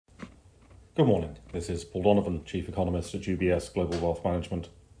Good morning. This is Paul Donovan, Chief Economist at UBS Global Wealth Management.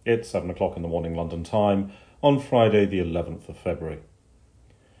 It's 7 o'clock in the morning London time on Friday the 11th of February.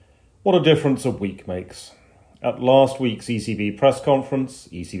 What a difference a week makes. At last week's ECB press conference,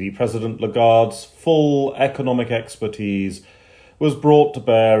 ECB President Lagarde's full economic expertise was brought to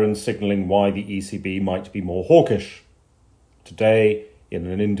bear in signalling why the ECB might be more hawkish. Today, in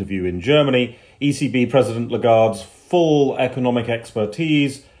an interview in Germany, ECB President Lagarde's full economic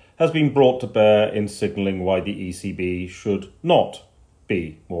expertise has been brought to bear in signalling why the ECB should not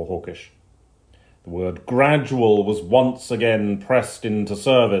be more hawkish. The word gradual was once again pressed into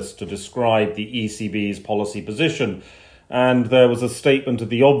service to describe the ECB's policy position, and there was a statement of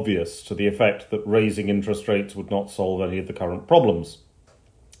the obvious to the effect that raising interest rates would not solve any of the current problems.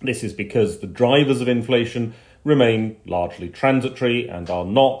 This is because the drivers of inflation remain largely transitory and are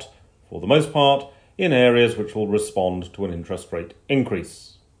not, for the most part, in areas which will respond to an interest rate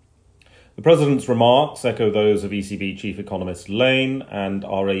increase. The President's remarks echo those of ECB Chief Economist Lane and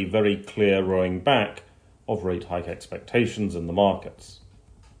are a very clear rowing back of rate hike expectations in the markets.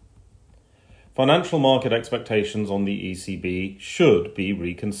 Financial market expectations on the ECB should be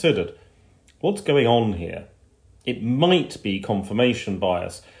reconsidered. What's going on here? It might be confirmation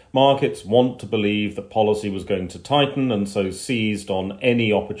bias. Markets want to believe that policy was going to tighten and so seized on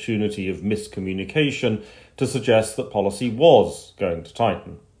any opportunity of miscommunication to suggest that policy was going to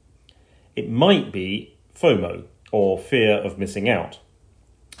tighten. It might be FOMO, or fear of missing out.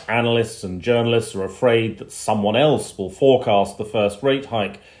 Analysts and journalists are afraid that someone else will forecast the first rate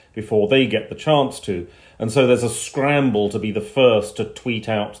hike before they get the chance to, and so there's a scramble to be the first to tweet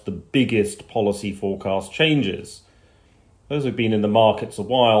out the biggest policy forecast changes. Those who've been in the markets a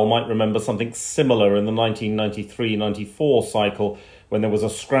while might remember something similar in the 1993-94 cycle, when there was a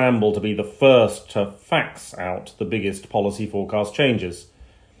scramble to be the first to fax out the biggest policy forecast changes.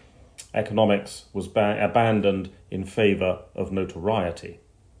 Economics was abandoned in favour of notoriety.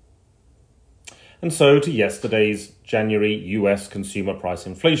 And so to yesterday's January US consumer price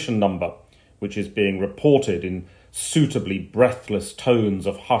inflation number, which is being reported in suitably breathless tones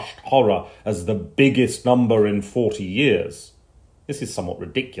of hushed horror as the biggest number in 40 years. This is somewhat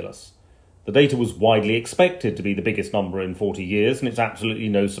ridiculous. The data was widely expected to be the biggest number in 40 years, and it's absolutely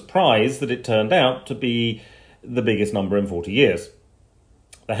no surprise that it turned out to be the biggest number in 40 years.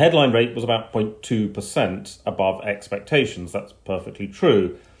 The headline rate was about 0.2% above expectations. That's perfectly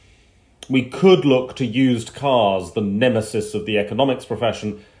true. We could look to used cars, the nemesis of the economics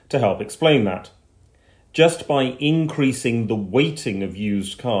profession, to help explain that. Just by increasing the weighting of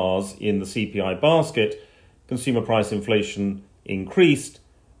used cars in the CPI basket, consumer price inflation increased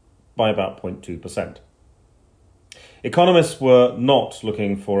by about 0.2%. Economists were not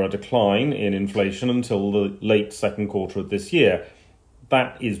looking for a decline in inflation until the late second quarter of this year.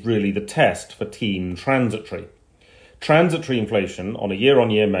 That is really the test for team transitory. Transitory inflation on a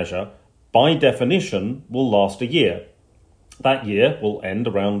year-on-year measure, by definition, will last a year. That year will end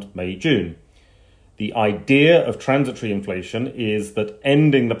around May-June. The idea of transitory inflation is that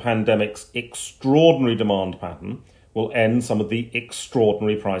ending the pandemic's extraordinary demand pattern will end some of the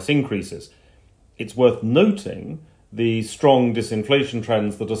extraordinary price increases. It's worth noting the strong disinflation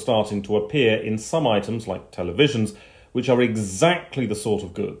trends that are starting to appear in some items like televisions, which are exactly the sort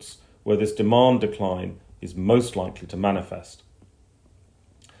of goods where this demand decline is most likely to manifest.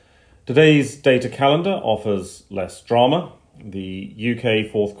 Today's data calendar offers less drama. The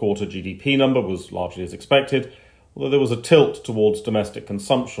UK fourth quarter GDP number was largely as expected, although there was a tilt towards domestic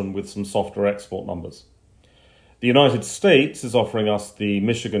consumption with some softer export numbers. The United States is offering us the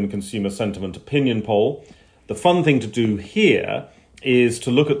Michigan Consumer Sentiment Opinion Poll. The fun thing to do here is to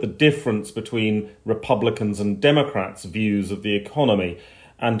look at the difference between Republicans and Democrats' views of the economy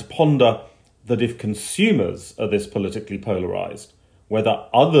and ponder that if consumers are this politically polarized, whether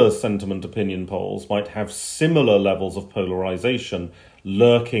other sentiment opinion polls might have similar levels of polarization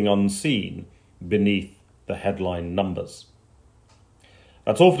lurking unseen beneath the headline numbers.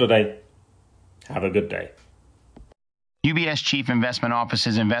 That's all for today. Have a good day. UBS Chief Investment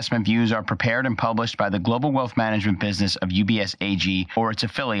Office's investment views are prepared and published by the global wealth management business of UBS AG or its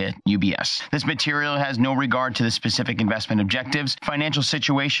affiliate, UBS. This material has no regard to the specific investment objectives, financial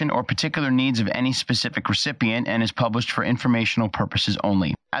situation, or particular needs of any specific recipient and is published for informational purposes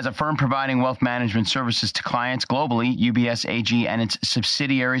only. As a firm providing wealth management services to clients globally, UBS AG and its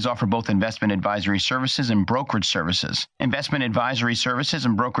subsidiaries offer both investment advisory services and brokerage services. Investment advisory services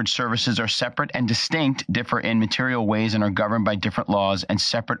and brokerage services are separate and distinct, differ in material ways, and are governed by different laws and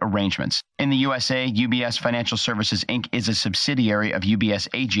separate arrangements. In the USA, UBS Financial Services Inc. is a subsidiary of UBS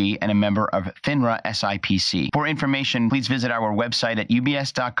AG and a member of FINRA SIPC. For information, please visit our website at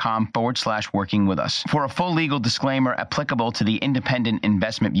ubs.com/working with us. For a full legal disclaimer applicable to the independent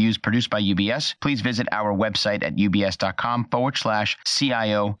investment views produced by UBS, please visit our website at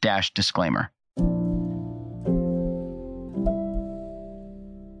ubs.com/CIO-disclaimer.